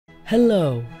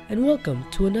Hello, and welcome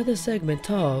to another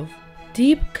segment of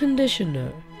Deep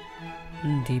Conditioner,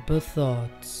 Deeper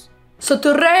Thoughts. So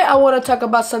today I want to talk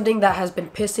about something that has been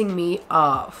pissing me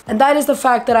off. And that is the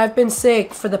fact that I've been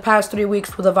sick for the past 3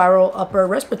 weeks with a viral upper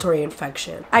respiratory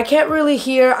infection. I can't really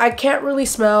hear, I can't really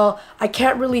smell, I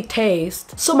can't really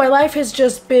taste. So my life has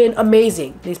just been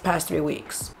amazing these past 3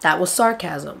 weeks. That was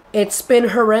sarcasm. It's been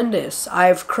horrendous.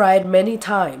 I've cried many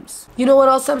times. You know what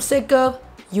else I'm sick of?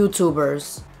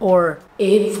 YouTubers or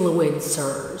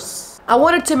influencers. I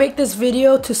wanted to make this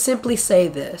video to simply say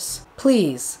this.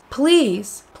 Please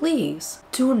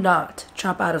do not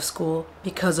drop out of school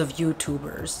because of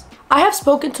YouTubers. I have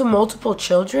spoken to multiple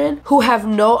children who have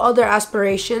no other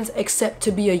aspirations except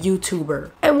to be a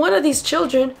YouTuber. And one of these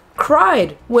children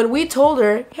cried when we told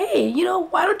her, hey,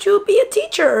 why don't you be a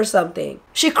teacher or something?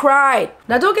 She cried.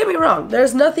 Now don't get me wrong,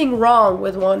 there's nothing wrong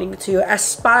with wanting to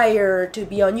aspire to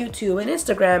be on YouTube and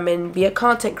Instagram and be a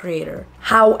content creator.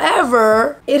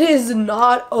 However, it is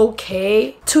not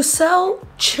okay to sell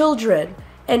children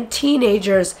and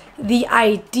teenagers the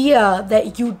idea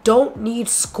that you don't need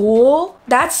school.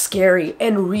 That's scary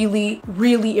and really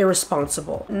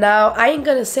irresponsible. Now, I ain't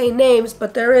gonna say names,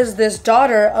 but there is this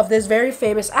daughter of this very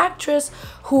famous actress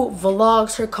who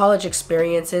vlogs her college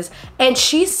experiences, and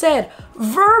she said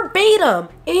verbatim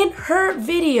in her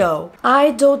video,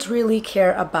 I don't really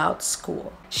care about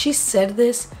school. She said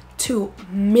this to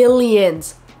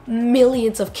millions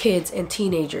of kids and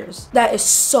teenagers. That is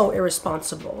so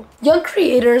irresponsible. Young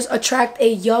creators attract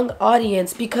a young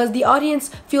audience because the audience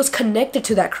feels connected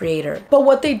to that creator. But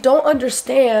what they don't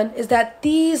understand is that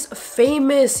these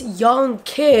famous young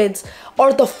kids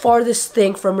are the farthest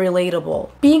thing from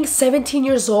relatable. Being 17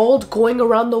 years old, going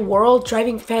around the world,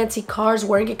 driving fancy cars,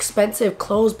 wearing expensive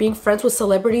clothes, being friends with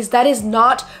celebrities, that is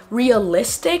not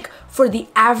realistic for the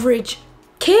average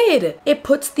kid. It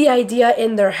puts the idea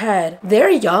in their head. They're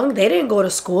young, they didn't go to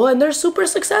school, and they're super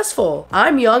successful.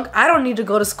 I'm young, I don't need to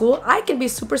go to school, I can be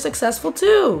super successful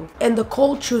too. And the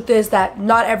cold truth is that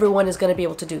not everyone is going to be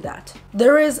able to do that.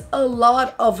 There is a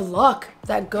lot of luck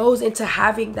that goes into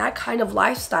having that kind of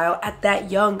lifestyle at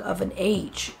that young of an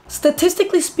age.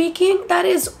 Statistically speaking, that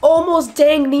is almost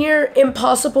dang near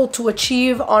impossible to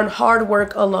achieve on hard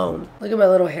work alone. Look at my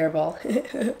little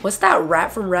hairball. What's that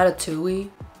rat from Ratatouille?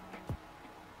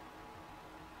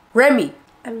 Remy.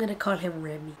 I'm gonna call him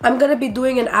Remy. I'm gonna be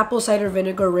doing an apple cider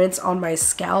vinegar rinse on my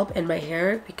scalp and my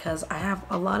hair because I have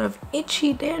a lot of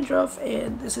itchy dandruff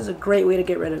and this is a great way to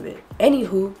get rid of it.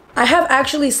 Anywho, I have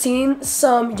actually seen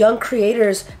some young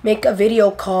creators make a video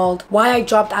called Why I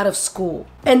Dropped Out of School.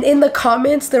 And in the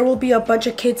comments, there will be a bunch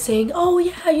of kids saying, oh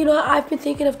yeah, I've been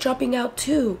thinking of dropping out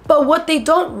too. But what they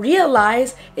don't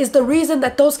realize is the reason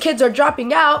that those kids are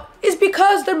dropping out is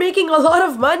because they're making a lot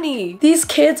of money. These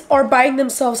kids are buying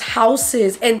themselves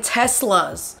houses and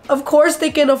Teslas. Of course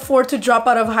they can afford to drop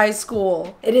out of high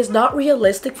school. It is not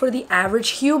realistic for the average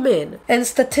human. And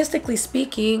statistically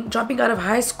speaking, dropping out of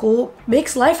high school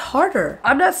makes life harder.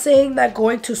 I'm not saying that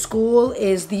going to school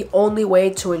is the only way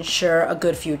to ensure a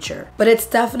good future, but it's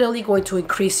definitely going to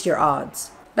increase your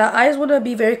odds. Now, I just want to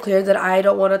be very clear that I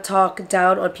don't want to talk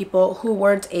down on people who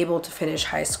weren't able to finish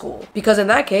high school. Because in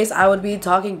that case, I would be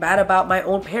talking bad about my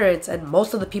own parents and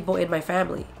most of the people in my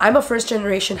family. I'm a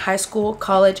first-generation high school,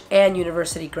 college, and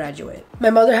university graduate. My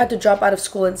mother had to drop out of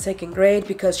school in 2nd grade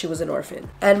because she was an orphan.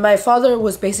 And my father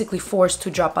was basically forced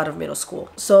to drop out of middle school.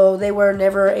 So they were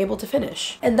never able to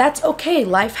finish. And that's okay,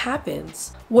 life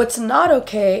happens. What's not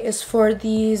okay is for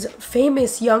these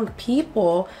famous young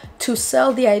people to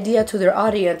sell the idea to their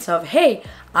audience of, hey,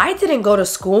 I didn't go to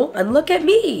school and look at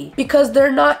me. Because they're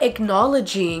not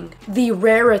acknowledging the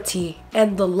rarity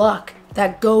and the luck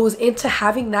that goes into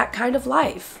having that kind of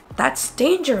life. That's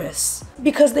dangerous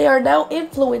because they are now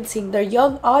influencing their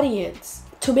young audience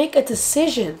to make a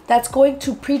decision that's going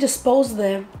to predispose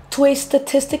them to a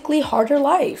statistically harder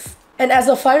life. And as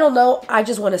a final note, I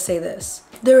just want to say this.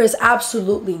 There is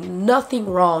absolutely nothing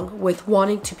wrong with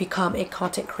wanting to become a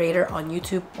content creator on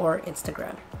YouTube or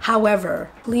Instagram. However,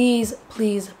 please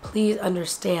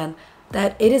understand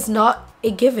that it is not a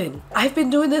given. I've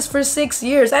been doing this for 6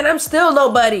 years and I'm still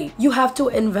nobody. You have to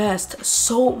invest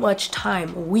so much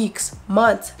time, weeks,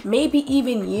 months, maybe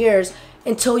even years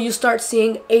until you start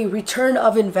seeing a return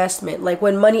of investment, like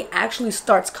when money actually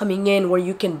starts coming in where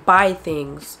you can buy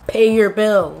things, pay your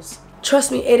bills.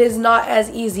 Trust me, it is not as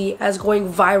easy as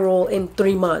going viral in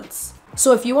 3 months.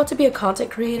 So if you want to be a content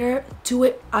creator, do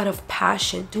it out of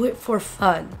passion, do it for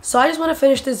fun. So I just want to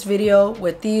finish this video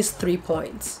with these 3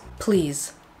 points.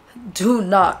 Please do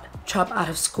not drop out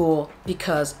of school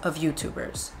because of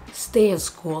YouTubers. stay in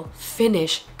school,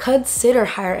 finish, consider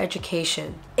higher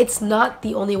education. It's not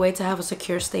the only way to have a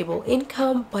secure, stable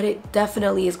income, but it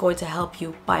definitely is going to help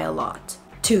you by a lot.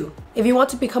 2, if you want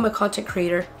to become a content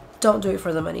creator, don't do it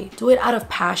for the money. Do it out of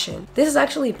passion. This is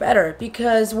actually better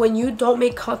because when you don't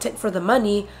make content for the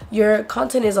money, your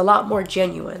content is a lot more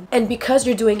genuine. And because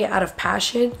you're doing it out of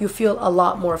passion, you feel a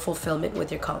lot more fulfillment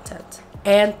with your content.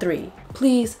 And 3,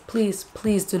 please, please,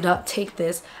 please do not take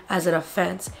this as an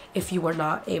offense if you were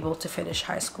not able to finish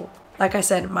high school. Like I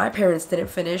said, my parents didn't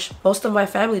finish. Most of my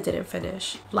family didn't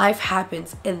finish. Life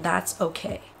happens and that's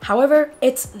okay. However,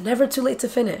 it's never too late to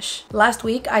finish. Last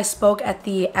week, I spoke at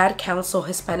the Ad Council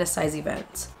Hispanicize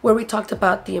event, where we talked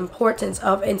about the importance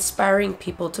of inspiring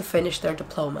people to finish their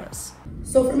diplomas.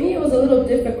 So for me, it was a little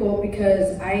difficult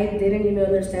because I didn't even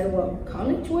understand what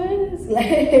college was.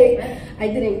 I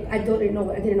didn't know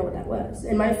what that was.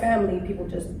 In my family, people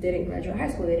just didn't graduate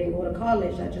high school. They didn't go to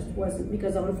college. That just wasn't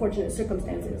because of unfortunate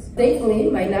circumstances.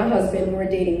 Thankfully, my now husband, we were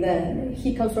dating then,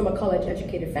 he comes from a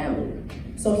college-educated family.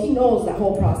 So he knows the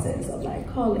whole process of like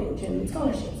college and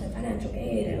scholarships and financial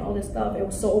aid and all this stuff. It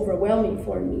was so overwhelming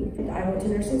for me. I went to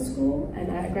nursing school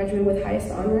and I graduated with highest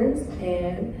honors,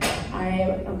 and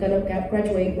I'm gonna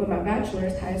graduate with my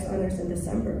bachelor's highest honors in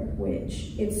December,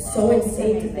 which it's so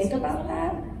insane to think about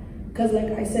that. Because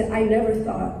like I said, I never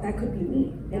thought that could be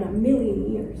me in a million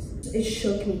years. It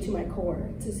shook me to my core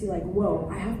to see like, whoa,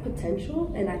 I have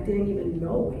potential and I didn't even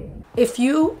know it. If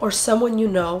you or someone you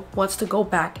know wants to go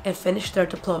back and finish their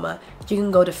diploma, you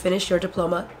can go to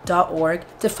finishyourdiploma.org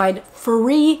to find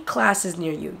free classes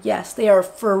near you. Yes, they are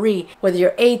free. Whether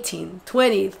you're 18,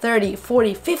 20, 30,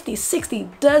 40, 50, 60,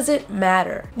 doesn't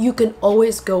matter. You can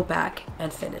always go back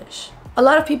and finish. A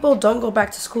lot of people don't go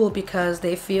back to school because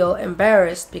they feel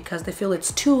embarrassed, because they feel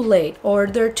it's too late, or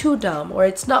they're too dumb, or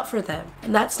it's not for them.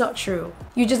 And that's not true.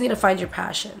 You just need to find your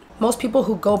passion. Most people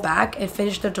who go back and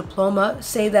finish their diploma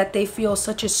say that they feel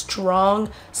such a strong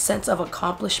sense of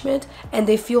accomplishment and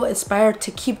they feel inspired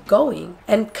to keep going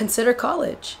and consider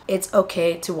college. It's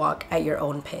okay to walk at your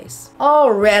own pace.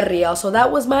 Alrighty, y'all. So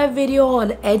that was my video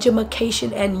on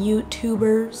edumacation and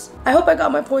YouTubers. I hope I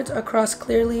got my points across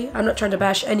clearly. I'm not trying to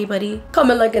bash anybody.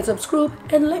 Comment, like, and subscribe,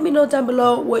 and let me know down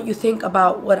below what you think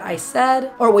about what I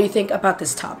said or what you think about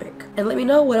this topic. And let me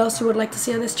know what else you would like to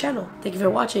see on this channel. Thank you for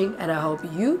watching, and I hope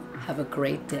you have a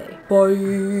great day.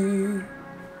 Bye.